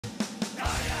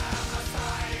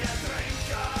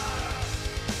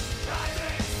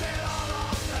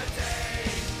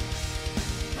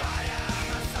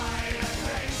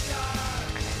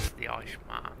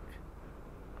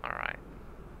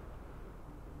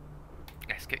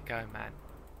get going, man.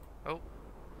 Oh.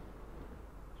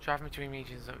 Driving between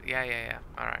regions. Yeah.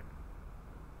 Alright.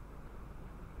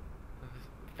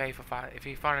 Faithful fire. If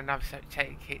you find another set,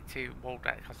 take it to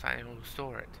Waldeck and we'll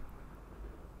restore it.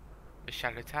 The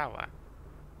Shadow Tower.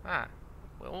 Ah.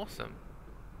 Well, awesome.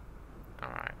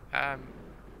 Alright.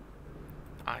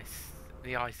 Ice.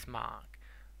 The ice mark.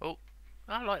 Oh.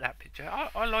 I like that picture.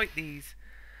 I like these.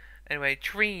 Anyway,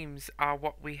 dreams are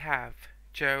what we have.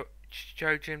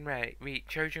 Trojan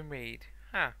Reed.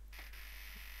 Huh.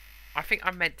 I think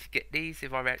I meant to get these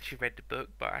if I actually read the book,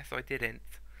 but as I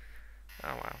didn't.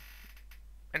 Oh well.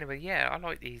 Anyway, yeah, I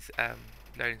like these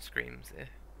loading screens.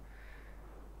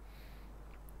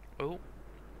 Oh.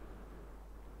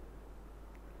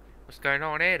 What's going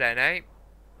on here then, eh?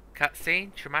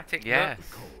 Cutscene? Traumatic? Yes.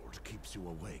 The cold keeps you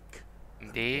awake.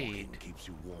 Indeed. And keeps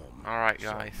you warm. Alright,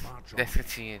 guys. So Let's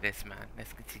continue this, man.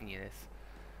 Let's continue this.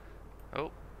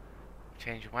 Oh.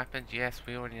 Change of weapons? Yes,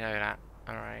 we already know that.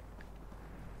 Alright.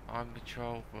 I'm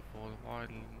patrol before the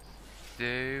wildlands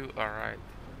do. Alright.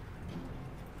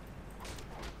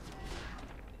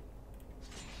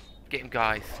 Get him,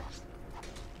 guys.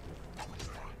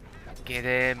 Get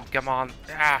him. Come on.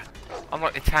 Ah! I'm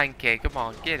like the tank here. Come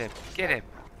on. Get him. Get him.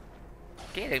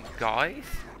 Get him, guys.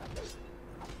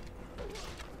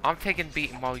 I'm taking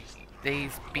beating while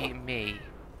these beating me.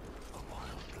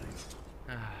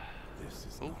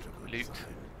 Oh, loot.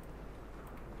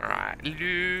 Alright,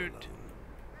 loot.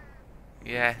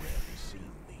 Yes. Seen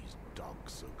these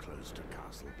dogs so close to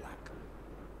Castle Black.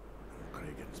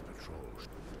 Kragan's patrol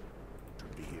should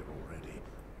be here already.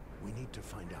 We need to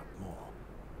find out more.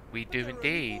 We do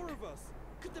indeed.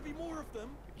 Could there be more of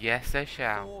them? Yes, there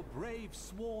shall. 4 brave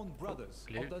sworn brothers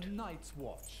Loot. of the Night's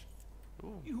Watch.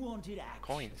 Ooh. You wanted action,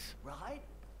 Coins. right?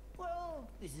 Well,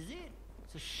 this is it.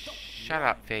 So stop. Shut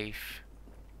up, thief.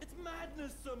 It's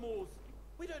madness, Sir Mors.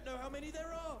 We don't know how many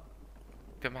there are.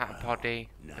 Don't matter, Poddy.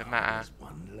 Now Don't matter. there's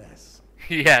one less.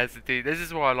 Yes, indeed. This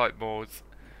is why I like mods.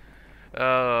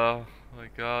 Oh my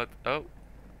god. Oh.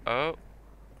 Oh.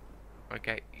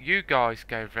 Okay. You guys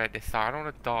go red this time. I don't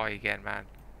want to die again, man.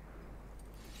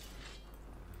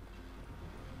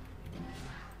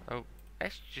 Oh.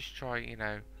 Let's just try, you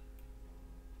know.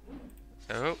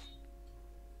 Oh.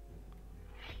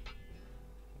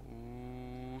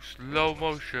 Ooh, slow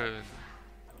motion.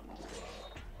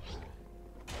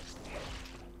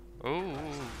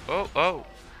 Oh.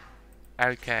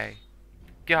 Okay.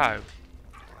 Go.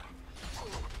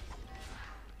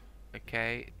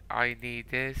 Okay, I need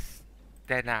this,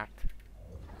 then that.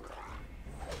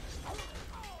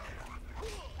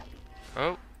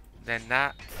 Oh, then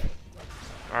that.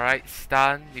 Alright,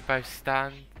 stun, you both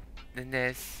stun. Then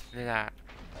this, then that.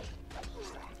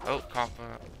 Oh,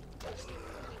 combo.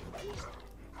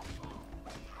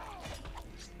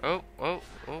 Oh.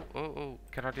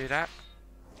 Can I do that?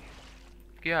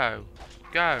 Go.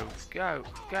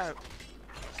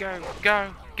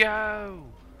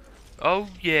 Oh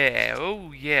yeah,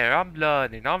 I'm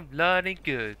learning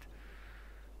good.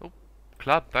 Oh,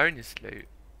 club bonus loot.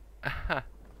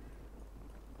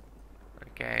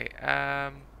 Okay,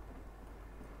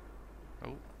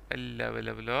 oh,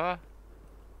 hello.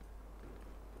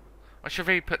 I should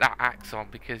really put that axe on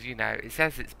because, you know, it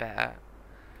says it's better.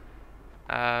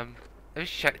 Let's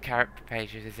check the character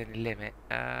page if there's any limit.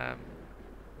 I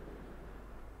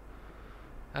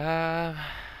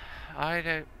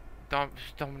don't...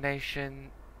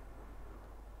 Domination...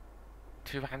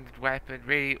 200 weapon,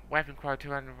 really? Weapon quality,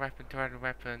 200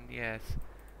 weapon, yes.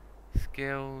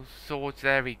 Skills, swords,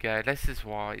 there we go. This is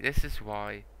why.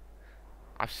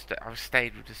 I've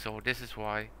stayed with the sword, this is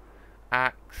why.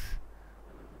 Axe.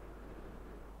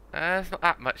 There's not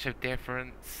that much of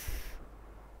difference.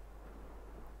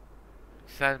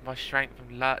 So my strength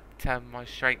and luck, my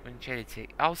strength and agility.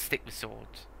 I'll stick with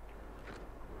swords.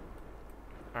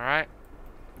 Alright.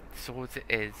 Swords it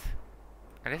is.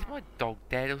 And is my dog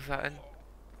dead or something?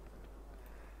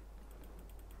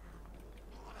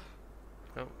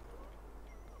 Oh.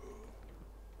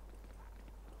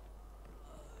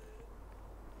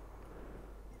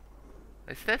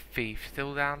 Is the thief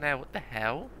still down there? What the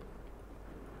hell?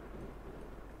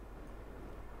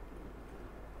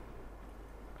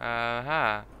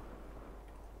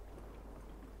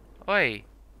 Oi!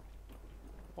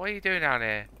 What are you doing down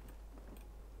here?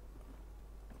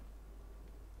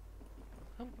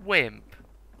 A wimp.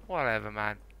 Whatever,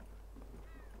 man.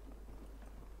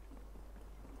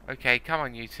 Okay, come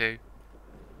on, you two.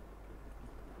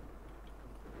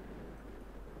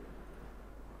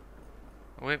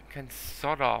 A wimp can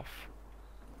sod off.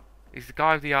 He's the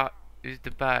guy with the who's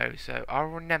the bow, so I'll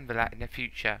remember that in the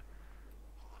future.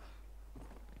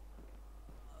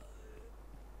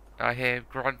 I hear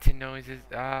grunting noises.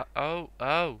 Oh.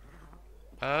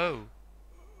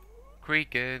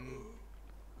 Cregan.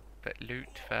 But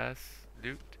loot first.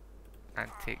 Loot.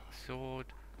 Antique sword.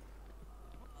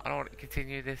 I don't want to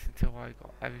continue this until I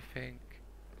got everything.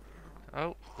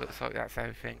 Oh, looks like that's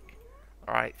everything.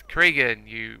 Alright, Cregan,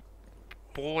 you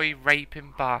boy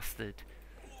raping bastard.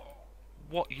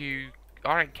 What you...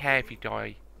 I don't care if you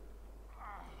die.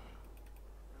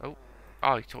 Oh,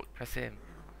 you thought press him.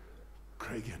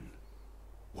 Kragan,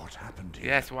 what happened here?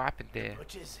 Yes, what happened there?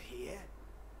 Butchers here?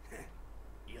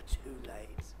 You're too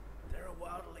late. There are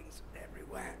wildlings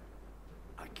everywhere.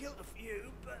 I killed a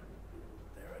few, but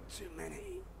there are too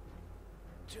many.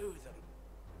 2 of them.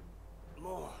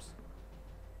 Moors.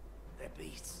 They're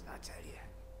beasts, I tell you.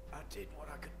 I did what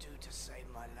I could do to save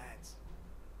my lads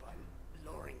by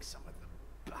luring some of the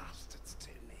bastards to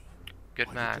me. Good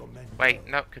Why man. did your men Wait,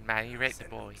 go? not good man. You I raped the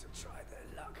sent them boy. to try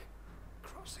their luck,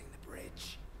 crossing the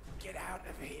bridge. Get out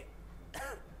of here.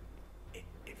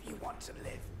 If you want to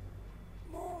live.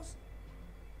 Moors.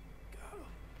 Go.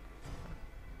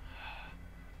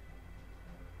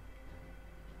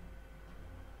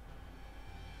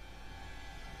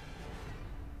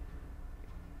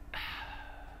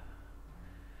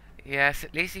 Yes,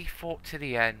 at least he fought to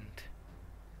the end.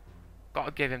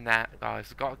 Gotta give him that,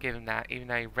 guys. Gotta give him that, even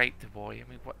though he raped the boy. I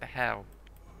mean, what the hell?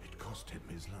 It cost him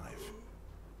his life.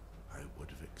 I would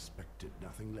have expected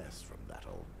nothing less from that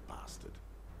old bastard.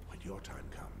 When your time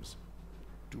comes,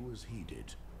 do as he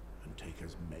did, and take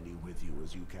as many with you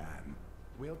as you can.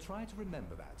 We'll try to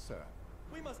remember that, sir.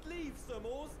 We must leave, Sir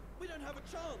Mors. We don't have a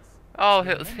chance. Oh,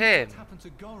 it was Remember him. What happened to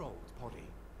Gorold, Poddy?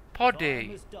 If I Poddy.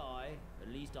 must die, at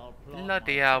least I'll plant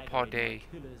Bloody my hell, dagger in Poddy.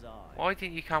 my killer's eye. Why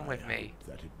didn't you come with I me? hope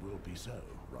that it will be so,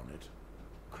 Ronnet.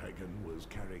 Kragan was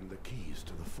carrying the keys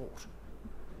to the fort.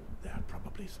 They're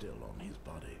probably still on his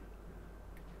body.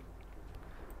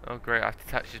 Oh, great. I have to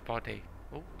touch his body.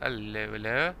 Oh,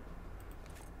 hello.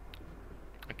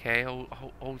 Okay,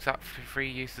 holds up for free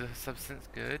use of substance.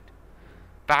 Good.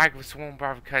 Bag of sworn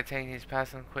brother containing his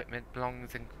personal equipment,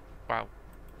 belongings, and well,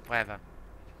 whatever.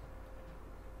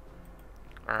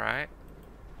 Alright.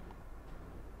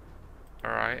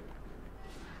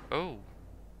 Oh.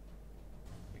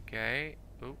 Okay.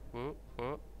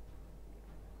 Oh.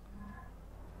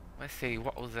 Let's see,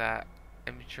 what was that?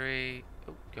 Inventory.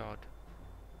 Oh god.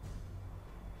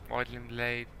 Widling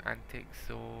blade, antique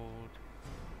sword.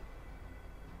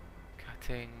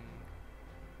 Cutting.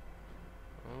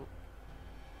 Oh.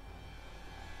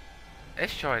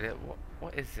 Let's try it.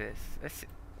 What is this? Let's see.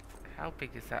 How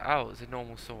big is that? Oh, it's a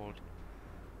normal sword.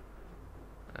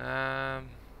 Right.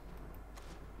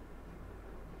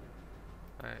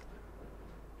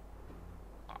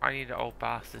 I need an old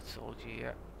bastard sword,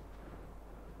 yeah.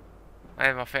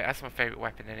 That's my favourite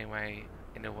weapon anyway,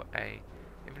 in a way.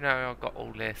 Even though I've got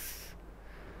all this.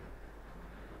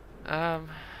 I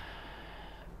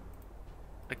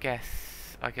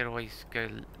guess I could always go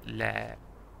lair.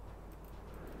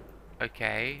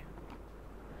 Okay.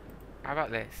 How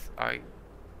about this? I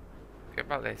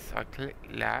click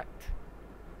that.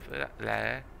 Put that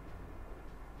there.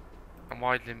 And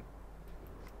widening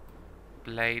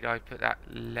blade, I put that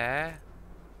there.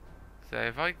 So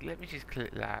if let me just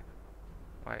click that.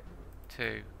 Right,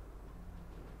 2.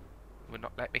 Will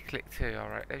not let me click 2.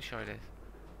 Alright, let's show this.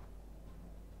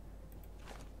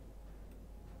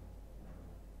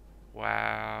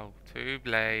 Wow, 2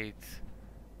 blades.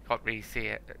 Can't really see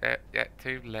it. Yeah,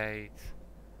 2 blades.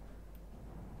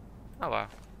 Oh well.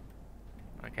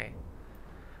 Okay.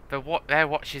 Their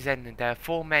watch is ending. There are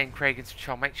 4 men Kragan's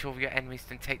patrol. Make sure your enemies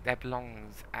don't take their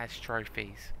belongings as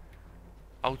trophies.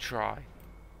 I'll try.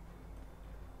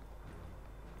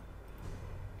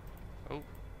 Oh,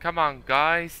 come on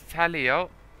guys, tally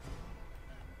up.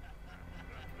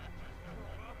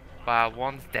 Wow,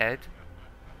 one's dead.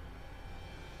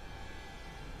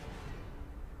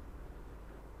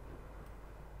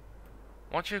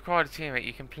 Once you acquire a teammate,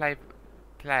 you can play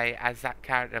as that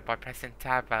character by pressing the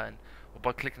tab button or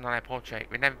by clicking on their portrait.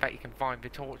 Remember that you can find the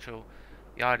torture,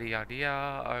 yada yada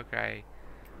yada. Okay.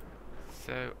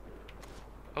 So,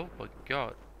 oh my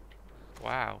god,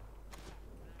 wow.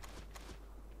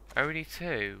 Only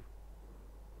 2.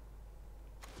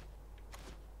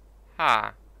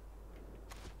 Huh.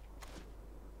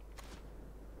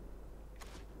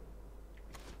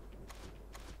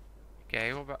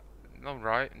 Okay, what about...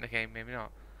 Alright, okay, maybe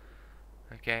not.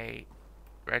 Okay,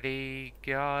 ready,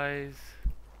 guys?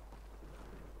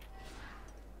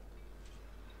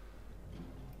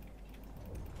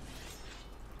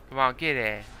 Come on, get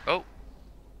here. Oh!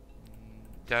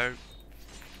 Don't...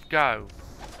 Go!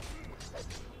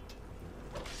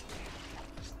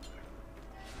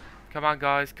 Come on,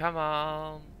 guys. Come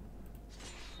on.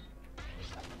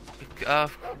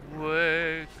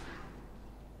 Quick.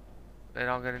 Then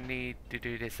I'm gonna need to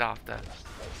do this after.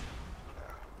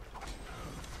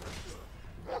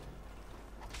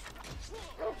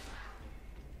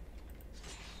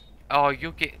 Oh,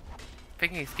 you'll get...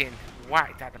 Thingy's getting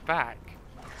whacked at the back.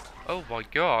 Oh my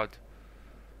god.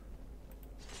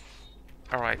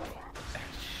 Alright.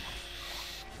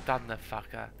 Done the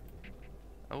fucker.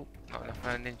 Oh, not enough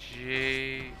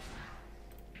energy.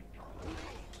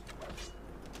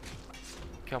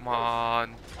 Come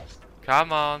on.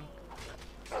 Come on.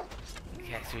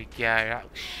 Yes, we go. That'll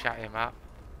shut him up.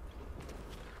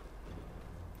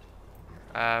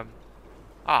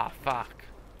 Ah, fuck.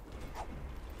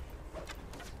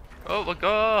 Oh my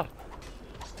god.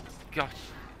 Gosh.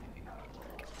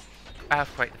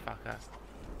 Earthquake the fucker.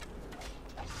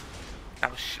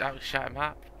 That'll shut him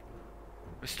up.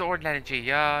 Restoring energy.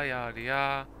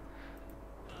 Yeah.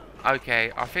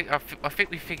 Okay, I think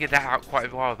we figured that out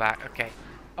quite a while back. Okay.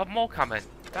 Oh, more coming.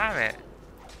 Damn it.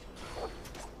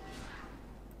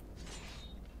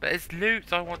 But it's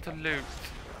loot. I want to loot.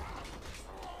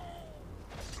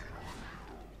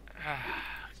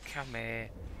 Come here.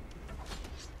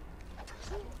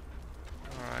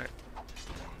 Alright.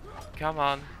 Come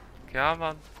on. Come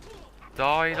on.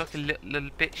 Die like a little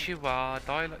bitch you are.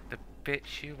 Die like the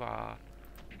bitch you are.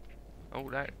 Oh,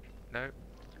 no. No.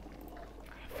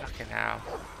 Fucking hell.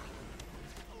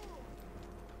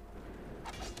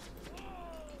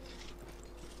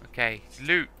 Okay.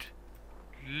 Loot.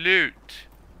 Loot.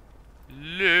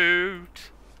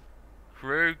 Loot.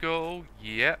 Krugel.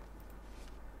 Yep.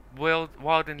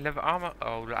 Wild and leather armor.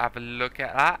 Oh, have a look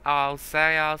at that. I'll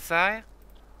say.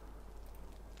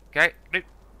 Okay.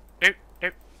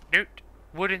 Loot.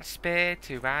 Wooden spear,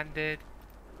 two-handed.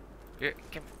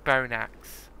 Bone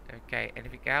axe. Okay,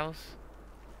 anything else?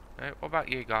 No, what about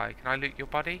you, guy? Can I loot your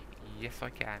body? Yes, I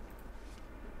can.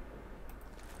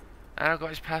 And I've got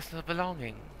his personal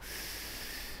belongings.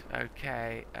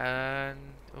 Okay, and...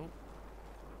 Oh.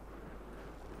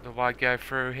 Do I go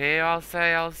through here, I'll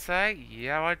say?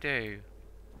 Yeah, I do.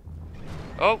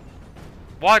 Oh!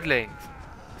 Wildlings!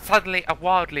 Suddenly a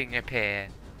wildling appear.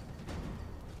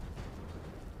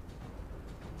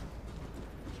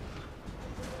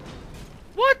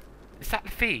 What? Is that the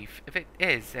thief? If it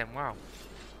is, then wow.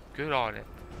 Good on it.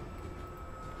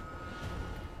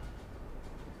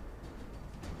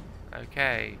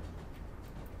 Okay.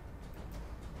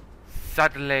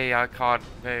 Suddenly I can't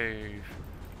move.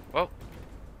 Oh.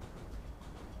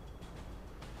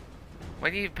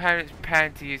 When you parent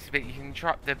to use a bit, you can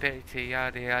drop the ability,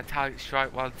 the target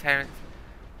strike while Terrence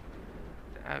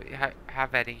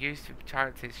have any use of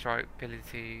target strike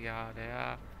ability,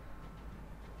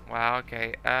 Well,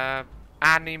 okay. And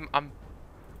I'm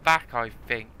back, I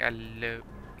think. Hello.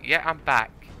 Yeah, I'm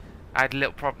back. I had a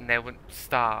little problem there, wouldn't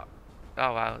start.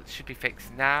 Oh well, it should be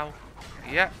fixed now.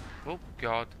 Yep. Oh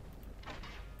god.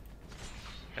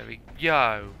 There we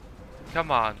go.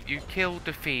 Come on, you killed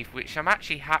the thief, which I'm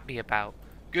actually happy about.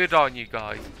 Good on you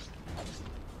guys.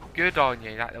 Good on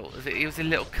you. He was a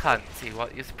little cunt. See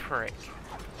what? He was a prick.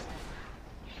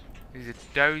 He's a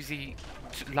dozy,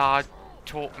 large,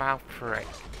 talk mouth prick.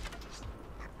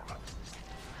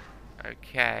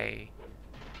 Okay.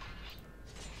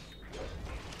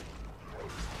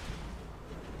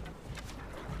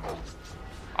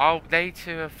 Oh, they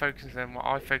two are focusing on what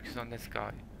I focus on this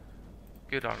guy.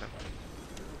 Good on him.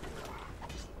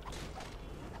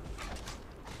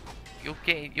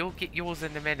 You'll get yours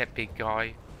in a minute, big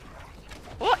guy.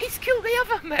 What? He's killed the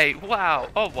other mate. Wow.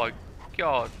 Oh my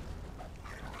god.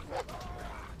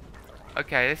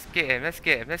 Okay, let's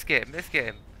get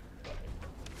him.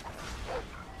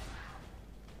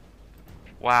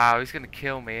 Wow, he's gonna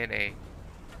kill me, isn't he?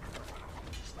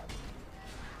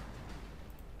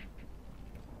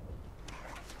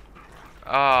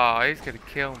 Oh, he's gonna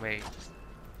kill me.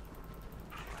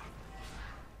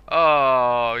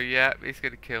 Oh, yeah, he's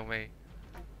gonna kill me.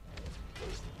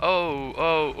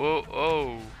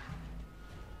 Oh.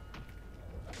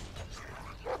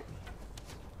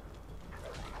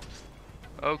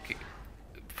 Okay.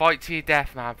 Fight to your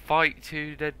death, man. Fight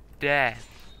to the death.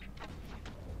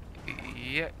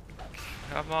 Yeah.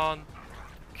 Come on.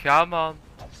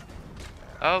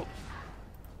 Oh.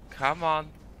 Come on.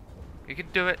 You can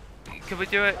do it. Can we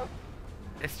do it?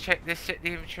 Let's check the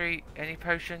inventory. Any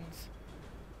potions?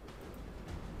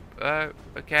 Oh,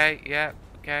 okay, yeah,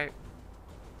 okay.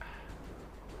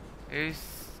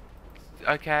 Who's...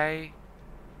 Okay.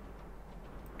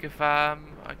 Confirm.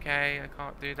 Okay, I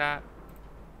can't do that.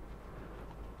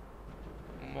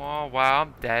 Oh, wow,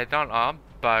 I'm dead, aren't I? I'm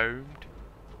boned.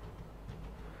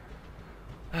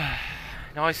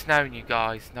 Nice knowing you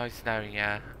guys. Nice knowing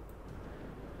you.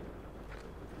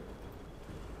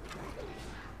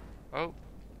 Oh.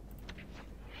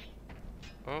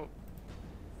 Oh.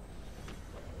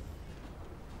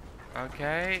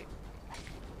 Okay.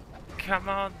 Come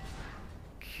on.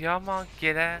 Come on,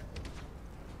 get it.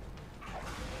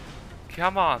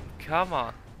 Come on, come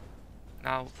on.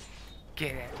 Now,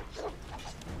 get it.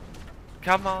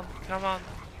 Come on, come on.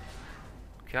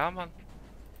 Come on.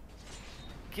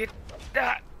 Get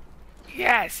that.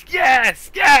 Yes, yes,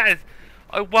 yes!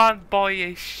 I won by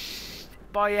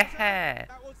a hair.